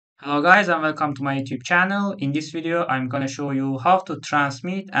Hello guys and welcome to my YouTube channel. In this video I'm gonna show you how to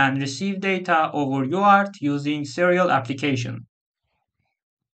transmit and receive data over UART using serial application.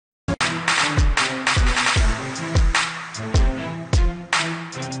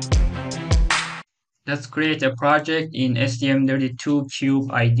 Let's create a project in STM32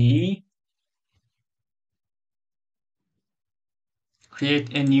 Cube IDE.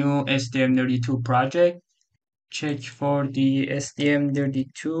 Create a new STM32 project. Check for the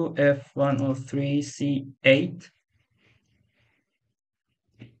STM32F103 C8.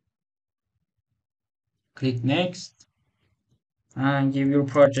 Click next and give your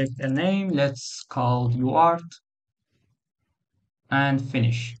project a name. Let's call UART and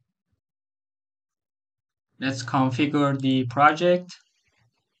finish. Let's configure the project.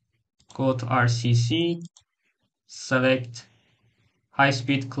 Go to RCC, select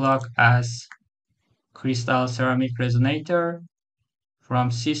high-speed clock as crystal ceramic resonator. From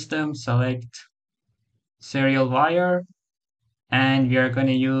system, select serial wire, and we are going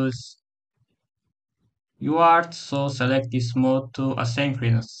to use UART, so select this mode to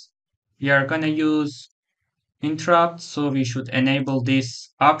asynchronous. We are going to use interrupt, so we should enable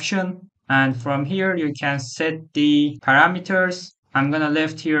this option, and from here you can set the parameters. I'm gonna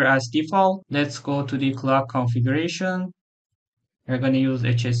left here as default. Let's go to the clock configuration. We're gonna use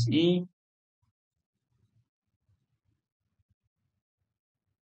HSE.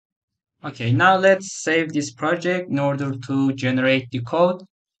 Okay, now let's save this project in order to generate the code.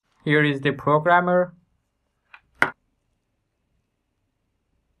 Here is the programmer.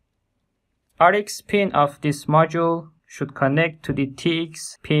 RX pin of this module should connect to the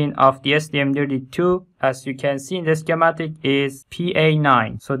TX pin of the STM32. As you can see in the schematic is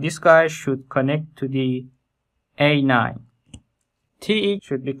PA9. So this guy should connect to the A9. TX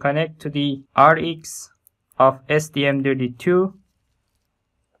should be connected to the RX of STM32.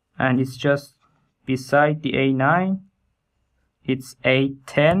 And it's just beside the A9. It's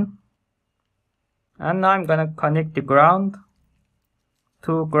A10. And now I'm gonna connect the ground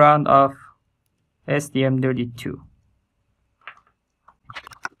to ground of STM32.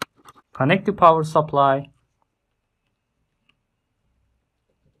 Connect the power supply.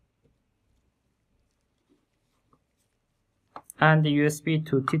 And the USB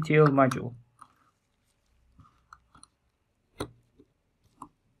to TTL module.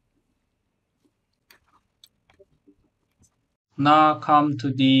 Now come to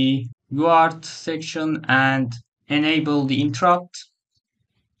the UART section and enable the interrupt.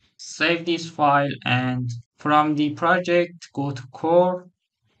 Save this file and from the project go to core,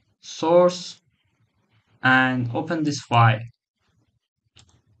 source, and open this file.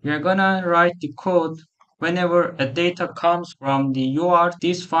 We are gonna write the code. Whenever a data comes from the UART,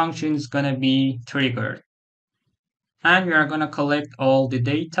 this function is gonna be triggered. And we are gonna collect all the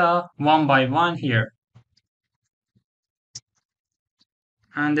data one by one here.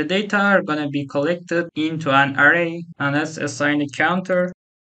 And the data are gonna be collected into an array, and let's assign a counter.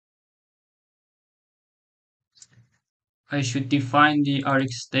 I should define the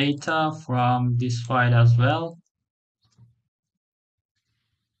RX data from this file as well.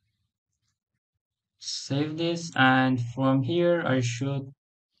 Save this, and from here I should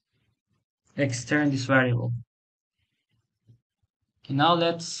extend this variable. Okay, now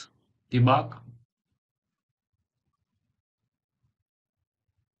let's debug.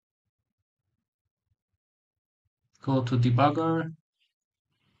 Go to debugger.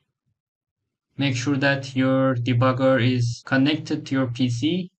 Make sure that your debugger is connected to your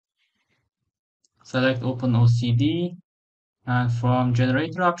PC. Select OpenOCD, and from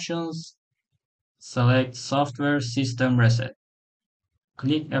generator options, select software system reset.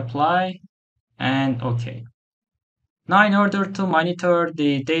 Click apply and OK. Now in order to monitor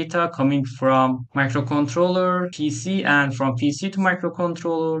the data coming from microcontroller PC and from PC to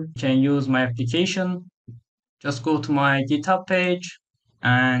microcontroller, you can use my application. Just go to my GitHub page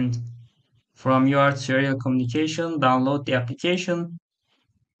and from UART serial communication, download the application.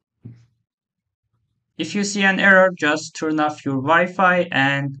 If you see an error, just turn off your Wi-Fi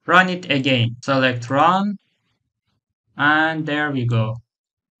and run it again. Select run, and there we go.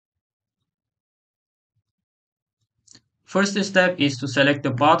 First step is to select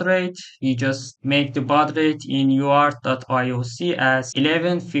the baud rate. You just make the baud rate in UART.ioc as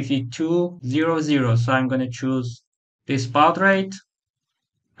 115200. So I'm going to choose this baud rate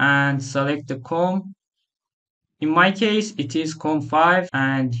and select the COM. In my case, it is COM5,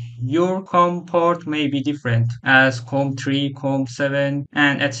 and your COM port may be different as COM3, COM7,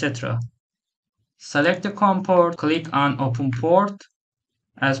 and etc. Select the COM port, click on Open Port.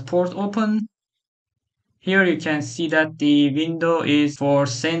 As port open, Here you can see that the window is for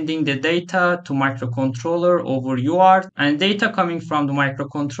sending the data to microcontroller over UART, and data coming from the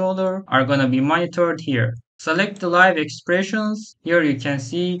microcontroller are gonna be monitored here. Select the live expressions. Here you can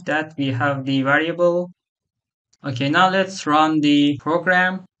see that we have the variable. Okay, now let's run the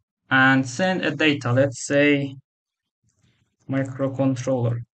program and send a data. Let's say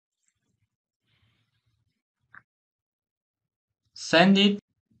microcontroller. Send it,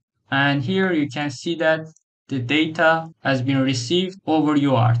 and here you can see that the data has been received over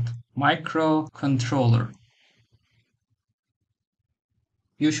UART, microcontroller.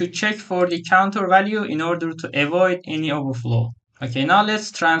 You should check for the counter value in order to avoid any overflow. Okay, now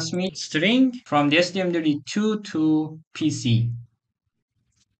let's transmit string from the STM32 to PC.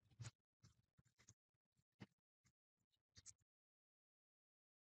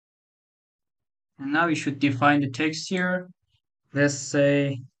 And now we should define the text here. Let's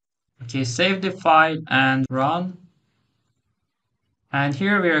say, okay, save the file and run. And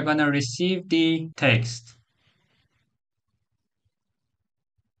here we are gonna receive the text.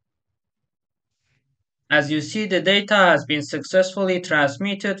 As you see, the data has been successfully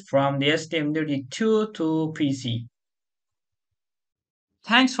transmitted from the STM32 to PC.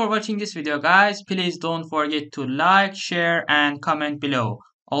 Thanks for watching this video, guys. Please don't forget to like, share, and comment below.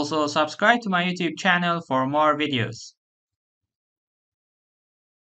 Also, subscribe to my YouTube channel for more videos.